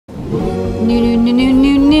New, new, new, new,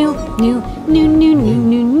 new, new, new, new, new, new,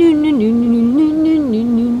 new, new, new, new, new, new,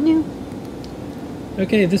 new, new.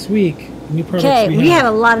 Okay, this week, new products Okay, we have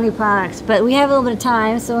a lot of new products, but we have a little bit of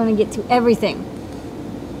time, so I'm going to get to everything.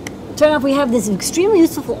 Turn off, we have this extremely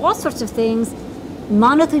useful for all sorts of things.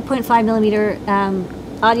 Mono 3.5 millimeter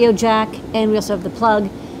audio jack, and we also have the plug.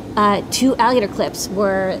 2 alligator clips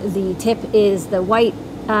where the tip is the white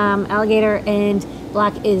alligator and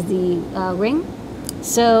black is the ring.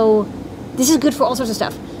 So this is good for all sorts of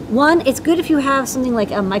stuff. One, it's good if you have something like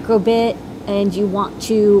a microbit and you want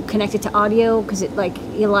to connect it to audio, because it like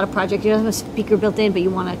in a lot of projects you don't have a speaker built in, but you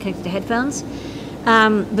want to connect it to headphones.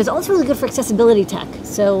 But it's also really good for accessibility tech.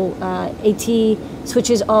 So AT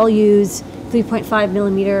switches all use 3.5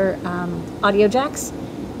 millimeter audio jacks,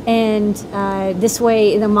 and this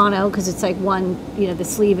way in the mono, because it's like one, you know, the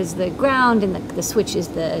sleeve is the ground and the switch is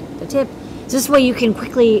the tip. So this way you can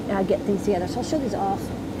quickly get things together. So I'll show these off.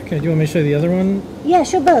 Okay, do you want me to show you the other one? Yeah,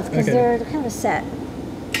 show both, because Okay. they're kind of a set.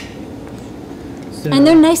 So, And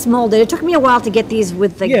they're nice molded. It took me a while to get these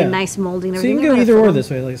with like Yeah. the nice molding. so you can go either or this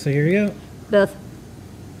way. Like, so here you go. Both,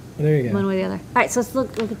 Oh, there you go. one way or the other. All right, so let's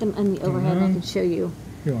look at them on the overhead, and I can show you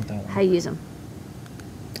You want that one. how you use them.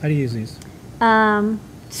 How do you use these?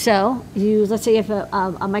 So let's say you have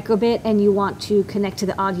a microbit and you want to connect to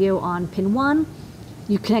the audio on pin 1.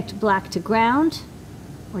 You connect black to ground,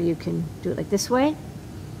 or you can do it like this way.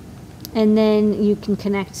 And then you can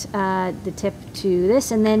connect the tip to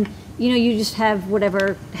this, and then you just have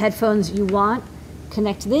whatever headphones you want,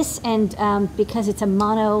 connect this, and because it's a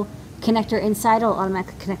mono connector inside, it'll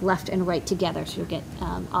automatically connect left and right together, so you'll get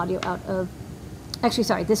audio out of, actually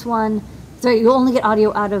sorry, this one, sorry, you'll only get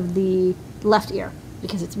audio out of the left ear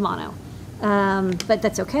because it's mono, but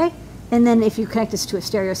that's okay. And then if you connect this to a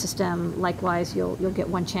stereo system, likewise, you'll get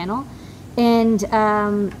one channel. And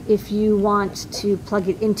if you want to plug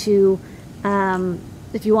it into,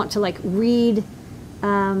 if you want to like read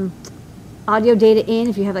audio data in,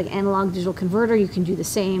 if you have like analog digital converter, you can do the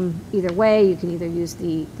same either way. You can either use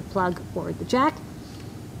the plug or the jack.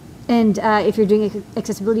 And if you're doing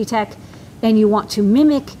accessibility tech and you want to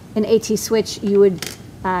mimic an AT switch, you would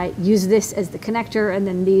use this as the connector, and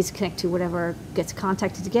then these connect to whatever gets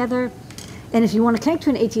contacted together. And if you want to connect to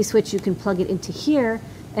an AT switch, you can plug it into here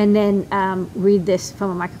and then read this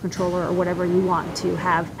from a microcontroller or whatever you want to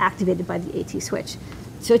have activated by the AT switch.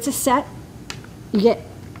 So it's a set. You get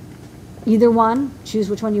either one, choose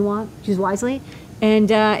which one you want, choose wisely.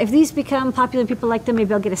 And if these become popular and people like them,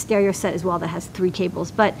 maybe I'll get a stereo set as well that has 3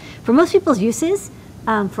 cables. But for most people's uses,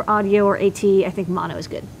 for audio or AT, I think mono is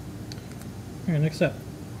good. All right, next up.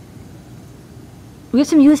 We have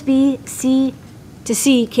some USB-C to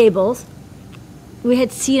C cables. We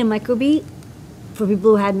had C and microbeat for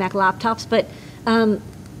people who had Mac laptops, but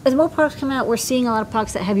as more products come out, we're seeing a lot of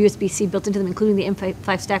products that have USB-C built into them, including the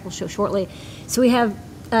M5 stack we'll show shortly. So we have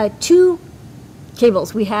 2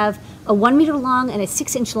 cables. We have a 1 meter long and a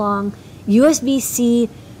 6-inch long USB-C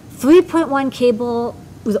 3.1 cable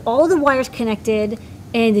with all the wires connected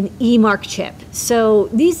and an eMark chip. So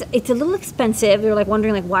these, it's a little expensive. They're like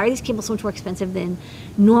wondering like, why are these cables so much more expensive than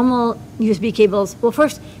normal USB cables? Well,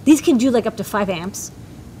 first, these can do like up to 5 amps.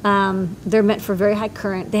 They're meant for very high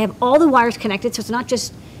current. They have all the wires connected, so it's not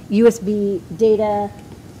just USB data,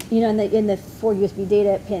 in the 4 USB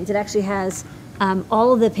data pins. It actually has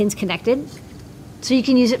all of the pins connected. So you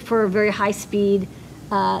can use it for very high speed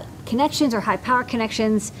connections or high power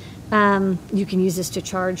connections. You can use this to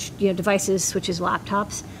charge devices, switches,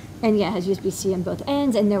 laptops. And yeah, it has USB-C on both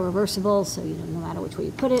ends, and they're reversible, so no matter which way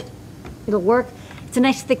you put it, it'll work. It's a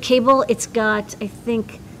nice thick cable. It's got, I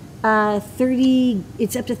think, 30,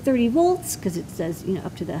 it's up to 30 volts, because it says,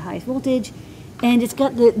 up to the highest voltage. And it's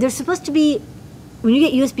got they're supposed to be, when you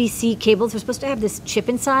get USB-C cables, they're supposed to have this chip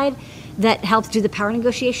inside that helps do the power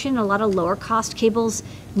negotiation. A lot of lower cost cables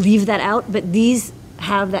leave that out, but these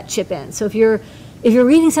have that chip in. So if you're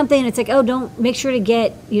reading something and it's like, oh, don't make sure to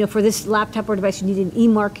get, for this laptop or device, you need an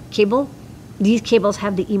eMark cable. These cables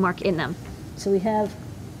have the eMark in them. So we have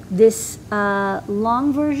this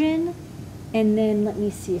long version, and then let me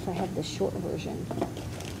see if I have the short version.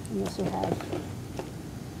 We also have,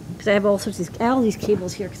 because I have all these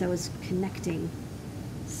cables here because I was connecting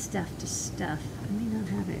stuff to stuff. I may not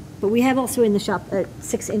have it, but we have also in the shop a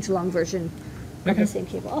 6-inch long version of the same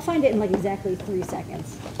cable. I'll find it in like exactly 3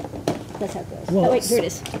 seconds. That's how it goes. Well, oh wait, here it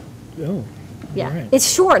is. Oh. Yeah, right. It's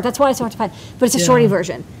short. That's why it's so hard to find. But it's a shorty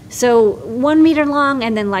version. So 1 meter long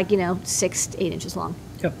and then 6 to 8 inches long.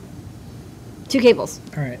 Yep. 2 cables.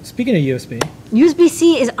 All right. Speaking of USB.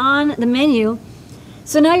 USB-C is on the menu.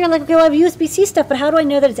 So now you're like, okay, well, I have USB-C stuff, but how do I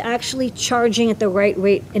know that it's actually charging at the right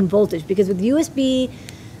rate and voltage? Because with USB,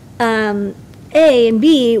 A and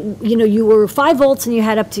B, you know, you were 5 volts and you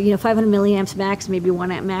had up to, you know, 500 milliamps max, maybe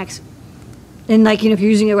 1 amp max. And like, you know, if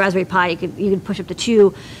you're using a Raspberry Pi, you could push up to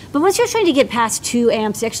 2. But once you're trying to get past 2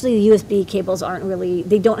 amps, actually the USB cables aren't really,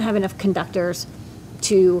 they don't have enough conductors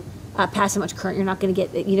to pass so much current. You're not going to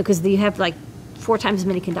get, you know, because you have like 4 times as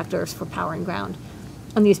many conductors for power and ground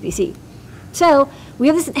on the USB-C. So we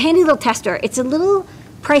have this handy little tester. It's a little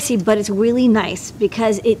pricey, but it's really nice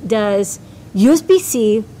because it does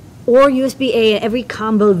USB-C or USB-A and every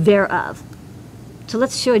combo thereof. So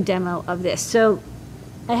let's show a demo of this. So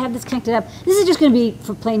I have this connected up. This is just going to be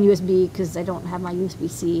for plain USB because I don't have my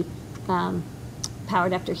USB-C power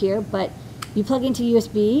adapter here. But you plug into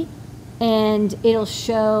USB and it'll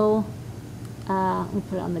show, let me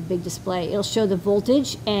put it on the big display. It'll show the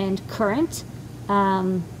voltage and current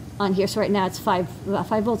on here. So right now it's 5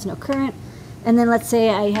 volts, no current. And then let's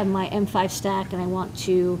say I have my M5 stack and I want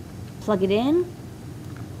to plug it in.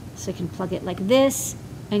 So I can plug it like this,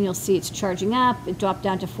 and you'll see it's charging up. It dropped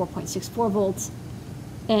down to 4.64 volts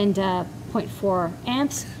and 0.4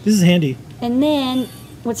 amps. This is handy. And then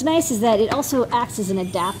what's nice is that it also acts as an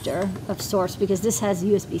adapter of sorts because this has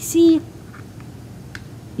USB-C.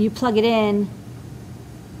 You plug it in,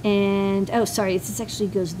 and oh, sorry, this actually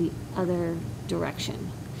goes the other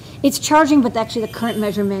direction. It's charging, but actually the current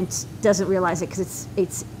measurement doesn't realize it because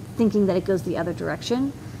it's thinking that it goes the other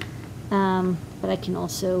direction. But I can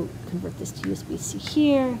also convert this to USB-C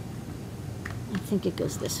here. I think it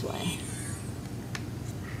goes this way.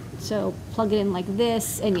 So plug it in like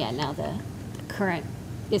this, and yeah, now the current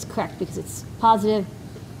is correct because it's positive,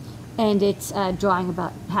 and it's drawing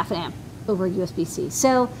about half an amp over USB-C.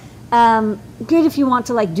 So good if you want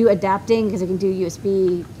to like do adapting because it can do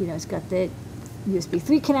USB. You know, it's got the USB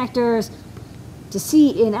 3 connectors to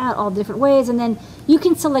see in out all different ways, and then you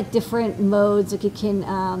can select different modes. Like it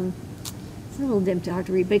can. It's a little dim to hard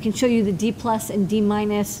to read, but it can show you the D plus and D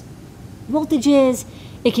minus voltages.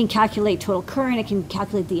 It can calculate total current. It can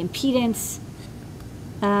calculate the impedance.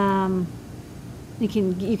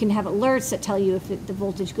 You can have alerts that tell you if the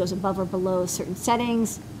voltage goes above or below certain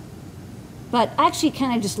settings. But I actually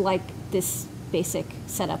kind of just like this basic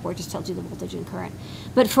setup where it just tells you the voltage and current.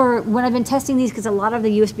 But for when I've been testing these, because a lot of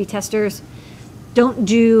the USB testers don't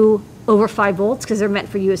do over 5 volts because they're meant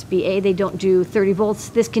for USB-A. They don't do 30 volts.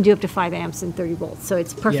 This can do up to 5 amps and 30 volts. So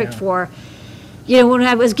it's perfect for, you know, when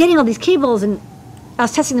I was getting all these cables and I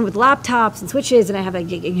was testing them with laptops and switches and I have a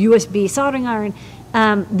USB soldering iron,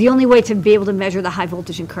 the only way to be able to measure the high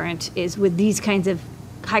voltage and current is with these kinds of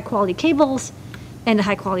high quality cables and a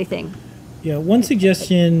high quality thing. Yeah, one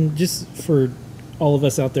suggestion just for all of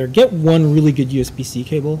us out there, get one really good USB-C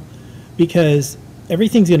cable because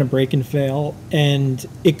everything's going to break and fail, and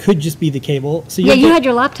it could just be the cable. So yeah, you had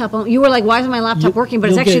your laptop on. You were like, why isn't my laptop working? But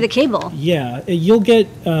it's actually the cable. Yeah, you'll get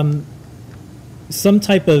some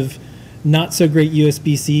type of not so great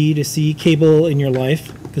USB-C to C cable in your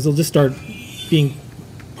life because they'll just start being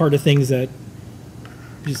part of things that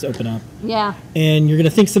just open up. Yeah. And you're going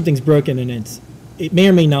to think something's broken, and it may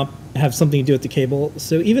or may not have something to do with the cable.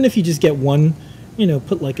 So even if you just get one, you know,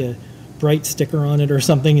 put like a bright sticker on it or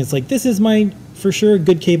something, it's like, this is my, for sure,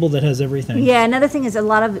 good cable that has everything. Yeah, another thing is a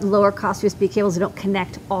lot of lower cost USB cables, they don't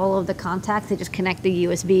connect all of the contacts. They just connect the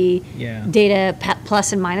USB data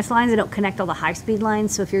plus and minus lines. They don't connect all the high speed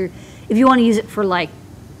lines. So if you want to use it for like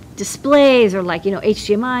displays or like, you know,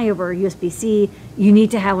 HDMI over USB-C, you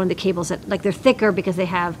need to have one of the cables that, like, they're thicker because they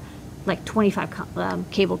have like 25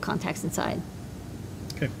 cable contacts inside.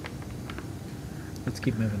 Okay. Let's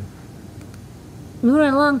keep moving. Moving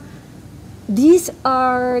right along. These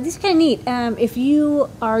are kind of neat. If you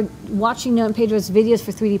are watching Noah and Pedro's videos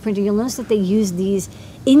for 3D printing, you'll notice that they use these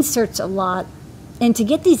inserts a lot. And to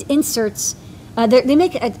get these inserts, they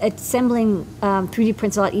make assembling 3D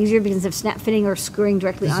prints a lot easier because of snap fitting or screwing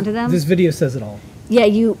directly onto them. This video says it all. Yeah,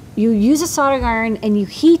 you use a soldering iron and you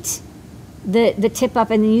heat the tip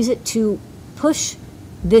up and then use it to push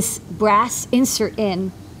this brass insert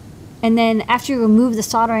in. And then after you remove the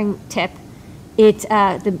soldering tip,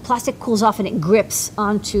 the plastic cools off and it grips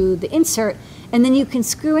onto the insert, and then you can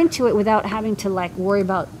screw into it without having to like worry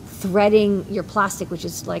about threading your plastic, which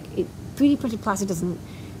is like 3D printed plastic doesn't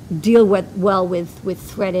deal well with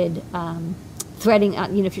threaded threading.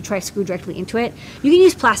 You know, if you try to screw directly into it, you can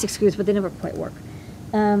use plastic screws, but they never quite work.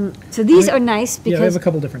 So these are nice because we have a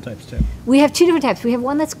couple different types too. We have 2 different types. We have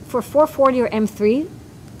one that's for 440 or M3,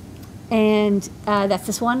 and that's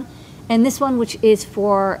this one. And this one, which is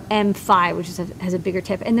for M5, which has a bigger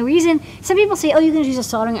tip. And the reason, some people say, oh, you can use a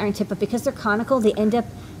soldering iron tip, but because they're conical, they end up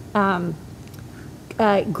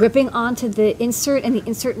gripping onto the insert, and the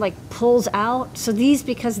insert like pulls out. So these,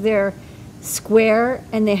 because they're square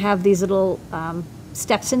and they have these little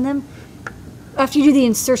steps in them. After you do the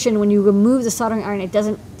insertion, when you remove the soldering iron, it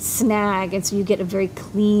doesn't snag, and so you get a very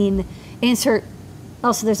clean insert.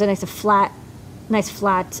 Also, there's a nice flat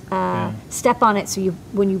step on it, so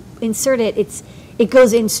when you insert it, it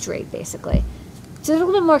goes in straight, basically. So they're a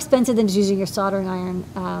little bit more expensive than just using your soldering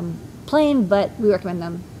iron plain, but we recommend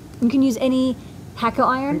them. You can use any Hakko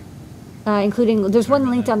iron, including, there's one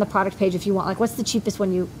linked on the product page if you want, like what's the cheapest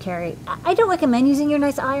one you carry. I don't recommend using your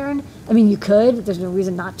nice iron. I mean, you could, there's no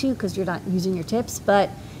reason not to because you're not using your tips,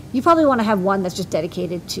 but you probably want to have one that's just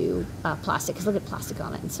dedicated to plastic, because look at plastic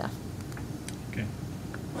on it and stuff. Okay.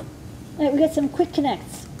 All right, we got some quick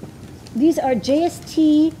connects. These are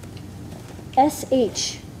JST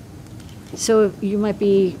SH. So you might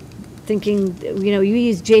be thinking, you know, you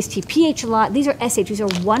use JST PH a lot. These are SH. These are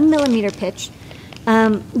 1 millimeter pitch.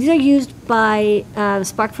 These are used by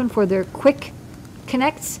SparkFun for their quick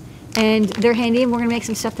connects, and they're handy, and we're going to make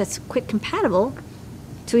some stuff that's quick compatible.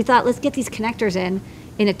 So we thought, let's get these connectors in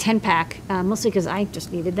a 10-pack, mostly because I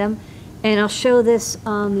just needed them. And I'll show this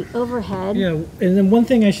on the overhead. Yeah, and then one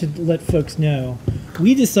thing I should let folks know,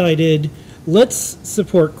 we decided let's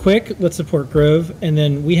support Quick, let's support Grove, and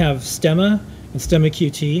then we have Stemma and Stemma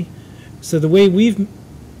QT. So the way we've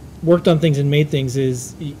worked on things and made things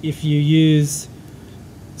is if you use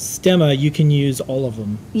Stemma, you can use all of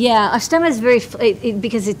them. Yeah, a Stemma is very,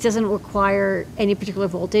 because it doesn't require any particular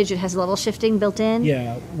voltage. It has level shifting built in.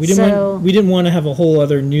 Yeah, we didn't want to have a whole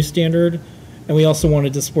other new standard, and we also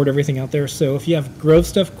wanted to support everything out there. So if you have Grove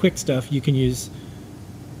stuff, Quick stuff, you can use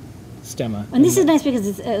Stemma. And this is nice because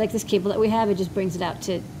it's like this cable that we have, it just brings it out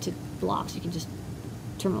to blocks. You can just,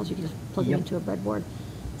 terminals, you can just plug them into a breadboard.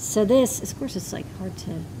 So this, of course, it's like hard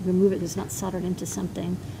to remove it because it's not soldered into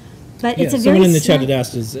something. But it's a very someone in the chat had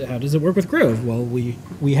asked, how does it work with Grove? Well,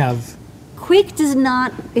 we have... Quick is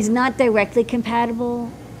not directly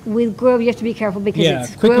compatible with Grove. You have to be careful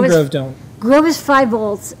because Quick and Grove don't. Grove is 5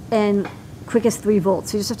 volts and Quick is 3 volts.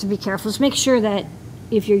 So you just have to be careful. Just make sure that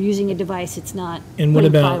if you're using a device, it's not. And what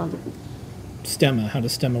about Stemma? How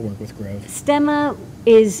does Stemma work with Grove? Stemma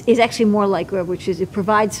is actually more like Grove, which is it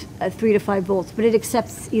provides 3 to 5 volts, but it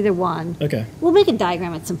accepts either one. Okay. We'll make a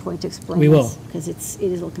diagram at some point to explain We will. because it is a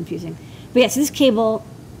little confusing. But yeah, so this cable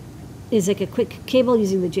is like a quick cable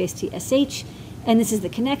using the JST SH, and this is the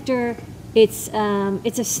connector. It's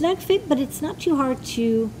a snug fit, but it's not too hard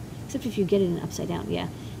to, except if you get it in upside down. Yeah,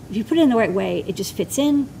 if you put it in the right way, it just fits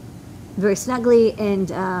in very snugly, and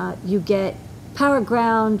you get power,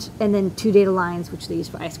 ground, and then 2 data lines, which they use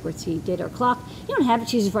for I2C data or clock. You don't have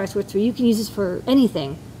to use it for I2C. You can use this for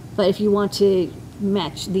anything, but if you want to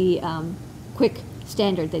match the quick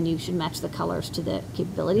standard, then you should match the colors to the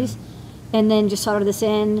capabilities. And then just solder this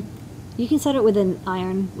in. You can solder it with an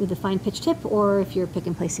iron with a fine pitch tip, or if you're pick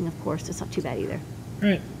and placing, of course, it's not too bad either. All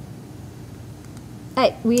right. All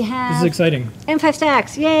right, we have... This is exciting. M5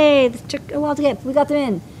 stacks. Yay! This took a while to get, but we got them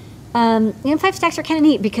in. The M5 stacks are kind of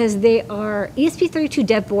neat because they are ESP32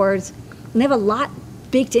 dev boards, and they have a lot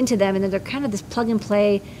baked into them, and then they're kind of this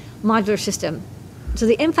plug-and-play modular system. So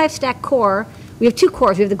the M5 stack core, we have 2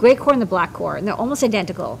 cores. We have the gray core and the black core, and they're almost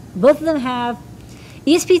identical. Both of them have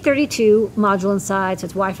ESP32 module inside, so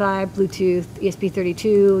it's Wi-Fi, Bluetooth, ESP32,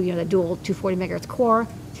 you know, the dual 240 megahertz core.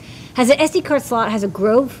 Has an SD card slot, has a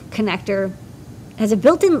Grove connector, has a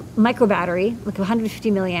built-in micro battery, like 150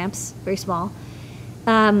 milliamps, very small.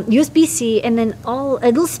 USB-C, and then a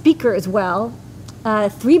little speaker as well.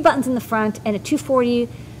 3 buttons in the front, and a 240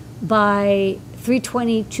 by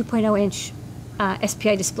 320 2.0 inch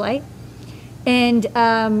SPI display. And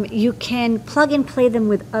you can plug and play them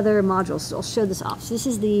with other modules. So I'll show this off. So this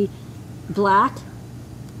is the black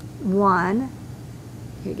one.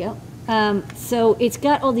 Here you go. So it's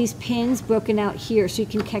got all these pins broken out here, so you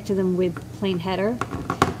can connect to them with plain header.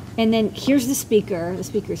 And then here's the speaker. The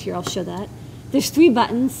speaker's here. I'll show that. There's 3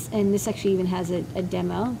 buttons, and this actually even has a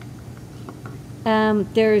demo.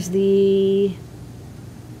 There's the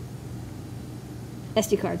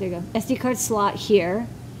SD card. There you go. SD card slot here.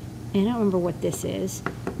 And I don't remember what this is.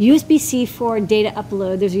 USB-C for data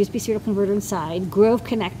upload. There's a USB serial converter inside. Grove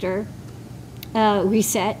connector.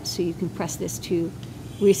 Reset, so you can press this to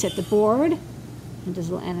reset the board. It does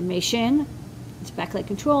a little animation. It's backlight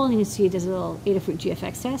control, and you can see it does a little Adafruit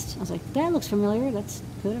GFX test. I was like, that looks familiar. That's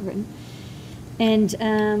good, I've written. And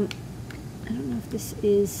I don't know if this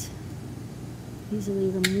is easily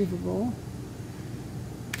removable.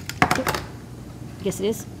 I guess it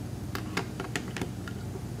is.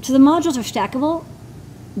 So the modules are stackable.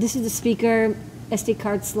 This is the speaker, SD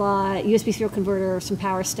card slot, USB serial converter, some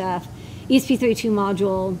power stuff, ESP32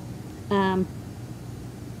 module,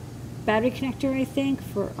 battery connector, I think,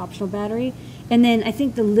 for optional battery. And then I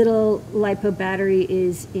think the little LiPo battery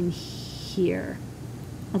is in here,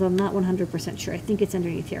 although I'm not 100% sure. I think it's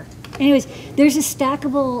underneath here. Anyways, there's a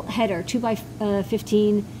stackable header, 2 by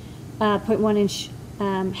 15 0.1 inch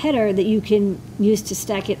header that you can use to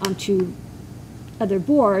stack it onto other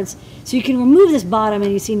boards. So you can remove this bottom,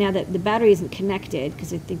 and you see now that the battery isn't connected,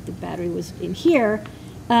 because I think the battery was in here.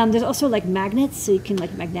 There's also like magnets, so you can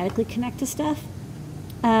like magnetically connect to stuff.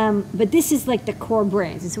 But this is like the core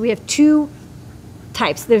brains. And so we have 2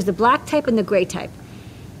 types. There's the black type and the gray type.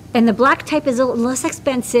 And the black type is a little less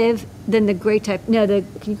expensive than the gray type. No,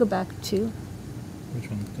 can you go back to? Which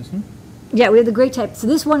one? This one? Yeah, we have the gray type. So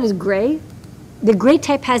this one is gray. The gray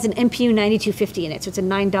type has an MPU 9250 in it, so it's a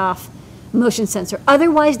 9DOF motion sensor.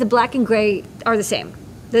 Otherwise, the black and gray are the same.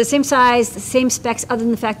 They're the same size, the same specs, other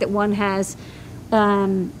than the fact that one has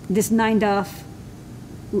this 9DOF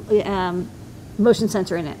motion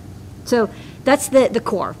sensor in it. So that's the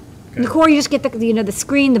core. Okay. The core, you just get the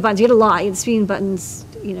screen, the buttons. You get a lot. You have the screen, buttons,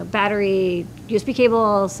 battery, USB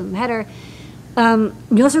cable, some header.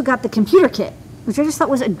 You also got the computer kit, which I just thought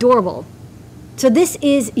was adorable. So this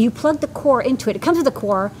is, you plug the core into it. It comes with a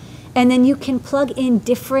core, and then you can plug in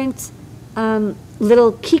different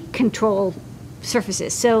little key control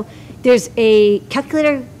surfaces. So there's a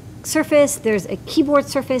calculator surface, there's a keyboard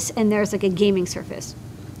surface, and there's like a gaming surface.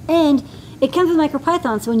 And it comes with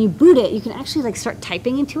MicroPython, so when you boot it, you can actually like start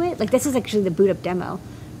typing into it. Like this is actually the boot up demo.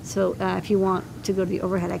 So if you want to go to the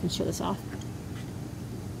overhead, I can show this off.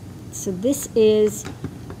 So this is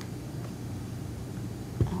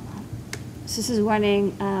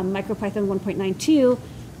running MicroPython 1.92,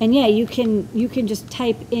 and yeah, you can just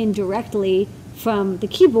type in directly from the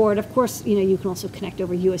keyboard. Of course, you can also connect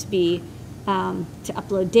over USB to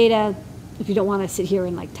upload data if you don't want to sit here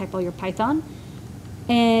and like type all your Python.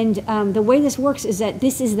 And the way this works is that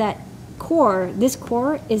this is that core. This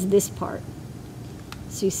core is this part.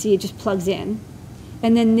 So you see it just plugs in.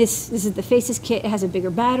 And then this is the Faces kit. It has a bigger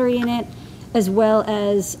battery in it, as well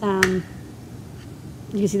as you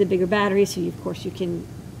can see the bigger battery. So of course you can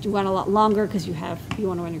run a lot longer because you want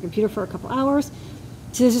to run your computer for a couple hours.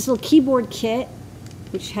 So there's this little keyboard kit,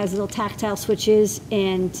 which has little tactile switches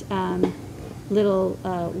and little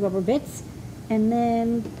rubber bits. And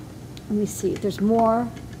then let me see if there's more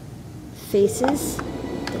Faces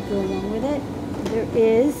that go along with it. There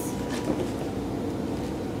is.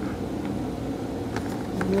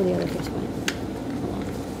 Where the other face went.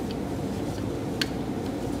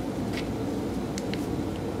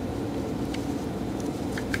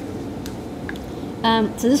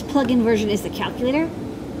 So this plug-in version is the calculator.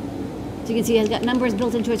 So you can see it has got numbers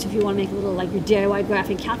built into it. So if you want to make a little like your DIY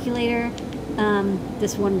graphing calculator,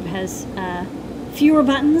 this one has fewer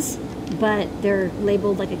buttons, but they're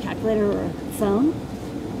labeled like a calculator or a phone.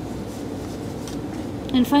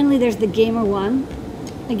 And finally, there's the gamer one.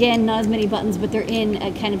 Again, not as many buttons, but they're in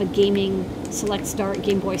a kind of a gaming select start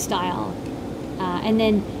Game Boy style. And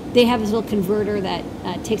then they have this little converter that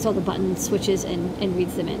takes all the button switches and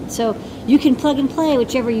reads them in. So you can plug and play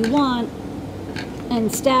whichever you want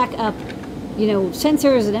and stack up,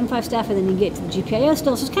 sensors and M5 stuff, and then you get to the GPIO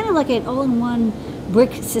still. So it's kind of like an all-in-one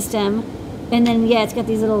brick system. And then, yeah, it's got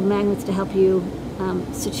these little magnets to help you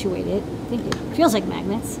situate it. I think it feels like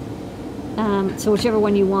magnets. So whichever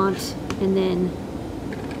one you want, and then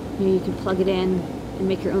you can plug it in and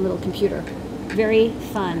make your own little computer. Very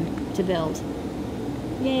fun to build.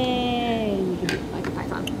 Yay! And you can do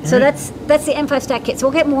MicroPython. So that's the M5 stack kit. So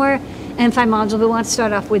we'll get more M5 modules, but we want to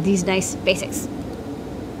start off with these nice basics.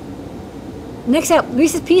 Next up,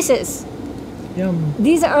 Reese's Pieces. Yum.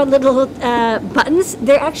 These are little buttons.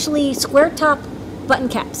 They're actually square top button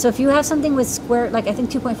caps. So if you have something with square, like I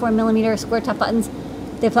think 2.4 millimeter square top buttons,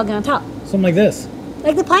 they plug in on top. Something like this.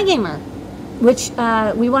 Like the Pygamer, which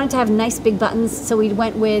we wanted to have nice big buttons, so we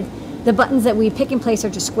went with the buttons that we pick and place are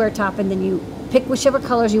just square top, and then you pick whichever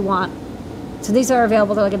colors you want. So these are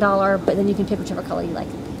available, they're like $1, but then you can pick whichever color you like.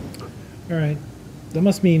 All right. That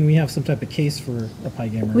must mean we have some type of case for a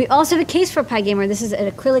Pygamer. We also have a case for a Pygamer. This is an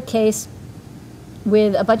acrylic case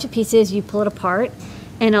with a bunch of pieces. You pull it apart,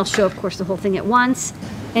 and I'll show, of course, the whole thing at once.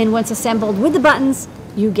 And once assembled with the buttons,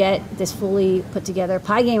 you get this fully put together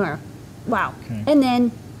Pygamer. Wow. Okay. And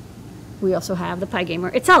then we also have the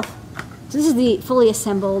Pygamer itself. So this is the fully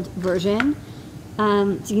assembled version. So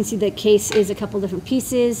you can see the case is a couple different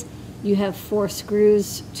pieces. You have 4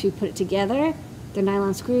 screws to put it together. They're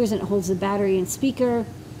nylon screws, and it holds the battery and speaker,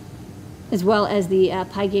 as well as the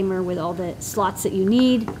Pygamer with all the slots that you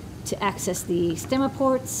need to access the stemma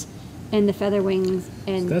ports and the feather wings.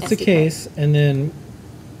 And so that's SD the case, card. and then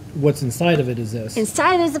what's inside of it is this.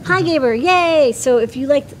 Inside is the Pi Gamer, yay! So if you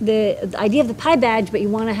like the idea of the Pi badge, but you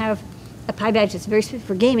want to have a Pi badge that's very specific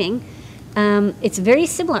for gaming, it's very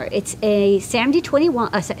similar. It's a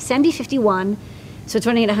SAMD 51, so it's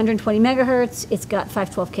running at 120 megahertz. It's got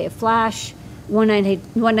 512K of flash,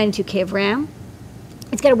 192K of RAM.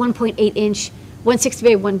 It's got a 1.8-inch, 160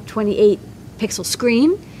 by 128 pixel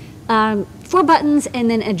screen, 4 buttons, and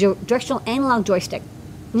then a directional analog joystick.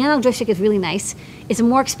 The analog joystick is really nice. It's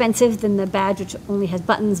more expensive than the badge, which only has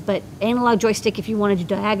buttons, but analog joystick, if you want to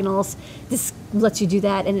do diagonals, this lets you do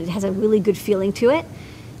that, and it has a really good feeling to it.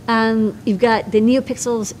 You've got the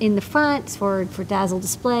NeoPixels in the front for dazzle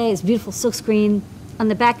display. It's a beautiful silkscreen. On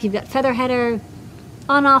the back, you've got feather header,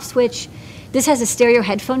 on-off switch. This has a stereo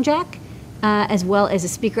headphone jack, as well as a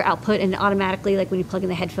speaker output, and automatically, like when you plug in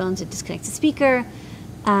the headphones, it disconnects the speaker.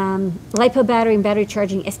 LiPo battery and battery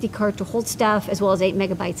charging SD card to hold stuff, as well as 8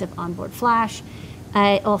 megabytes of onboard flash.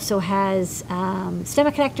 It also has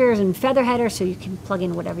stemma connectors and feather header, so you can plug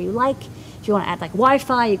in whatever you like. If you want to add like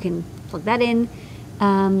Wi-Fi, you can plug that in.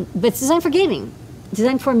 But it's designed for gaming. It's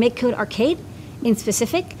designed for MakeCode Arcade in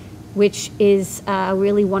specific, which is a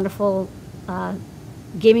really wonderful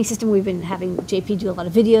gaming system we've been having JP do a lot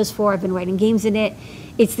of videos for. I've been writing games in it.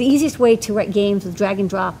 It's the easiest way to write games with drag and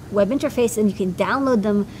drop web interface, and you can download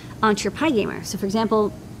them onto your Pi Gamer. So for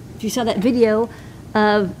example, if you saw that video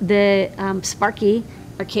of the Sparky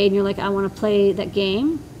arcade and you're like, I want to play that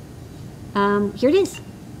game, here it is,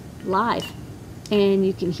 live. And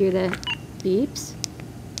you can hear the beeps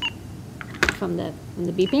from the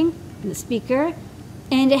beeping in the speaker.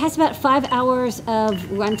 And it has about 5 hours of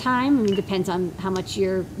runtime. I mean, it depends on how much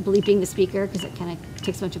you're bleeping the speaker, because it kind of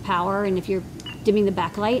takes a bunch of power. And if you're dimming the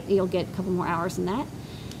backlight, you'll get a couple more hours than that.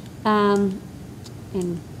 And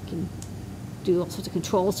you can do all sorts of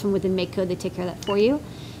controls from within MakeCode. They take care of that for you.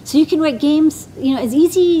 So you can write games, as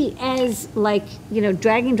easy as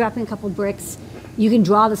dragging and dropping a couple bricks. You can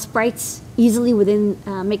draw the sprites easily within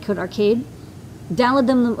MakeCode Arcade. Download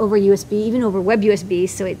them over USB, even over web USB,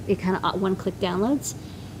 so it kind of one-click downloads.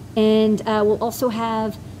 And we'll also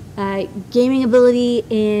have gaming ability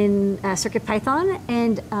in CircuitPython.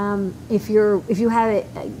 And if you have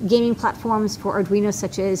gaming platforms for Arduino,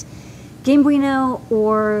 such as Gamebrino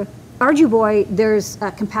or Arduboy, there's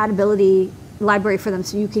a compatibility library for them,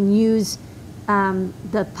 so you can use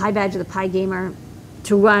the Pi Badge or the Pi Gamer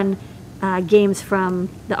to run games from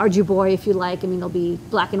the Arduboy if you like. I mean, they'll be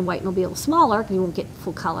black and white and they'll be a little smaller because you won't get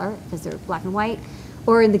full color because they're black and white.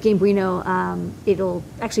 Or in the Gamebrino, it'll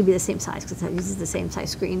actually be the same size because it uses the same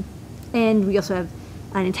size screen. And we also have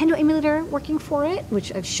a Nintendo emulator working for it,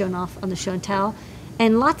 which I've shown off on the show and tell,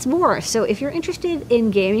 and lots more. So if you're interested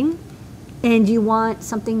in gaming and you want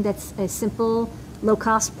something that's a simple,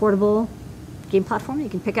 low-cost, portable game platform you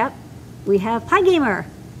can pick up, we have Pi Gamer.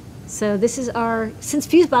 So this is since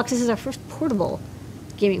Fusebox, this is our first portable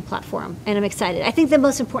gaming platform, and I'm excited. I think the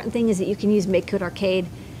most important thing is that you can use MakeCode Arcade.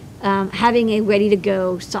 Having a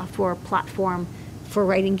ready-to-go software platform for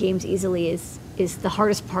writing games easily is the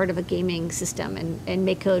hardest part of a gaming system, and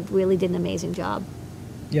MakeCode really did an amazing job.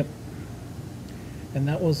 Yep. And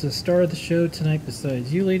that was the star of the show tonight,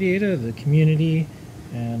 besides you, Lady Ada, the community,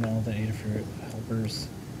 and all the Adafruit helpers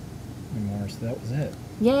and more. So that was it.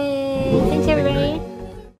 Yay! Thanks, everybody.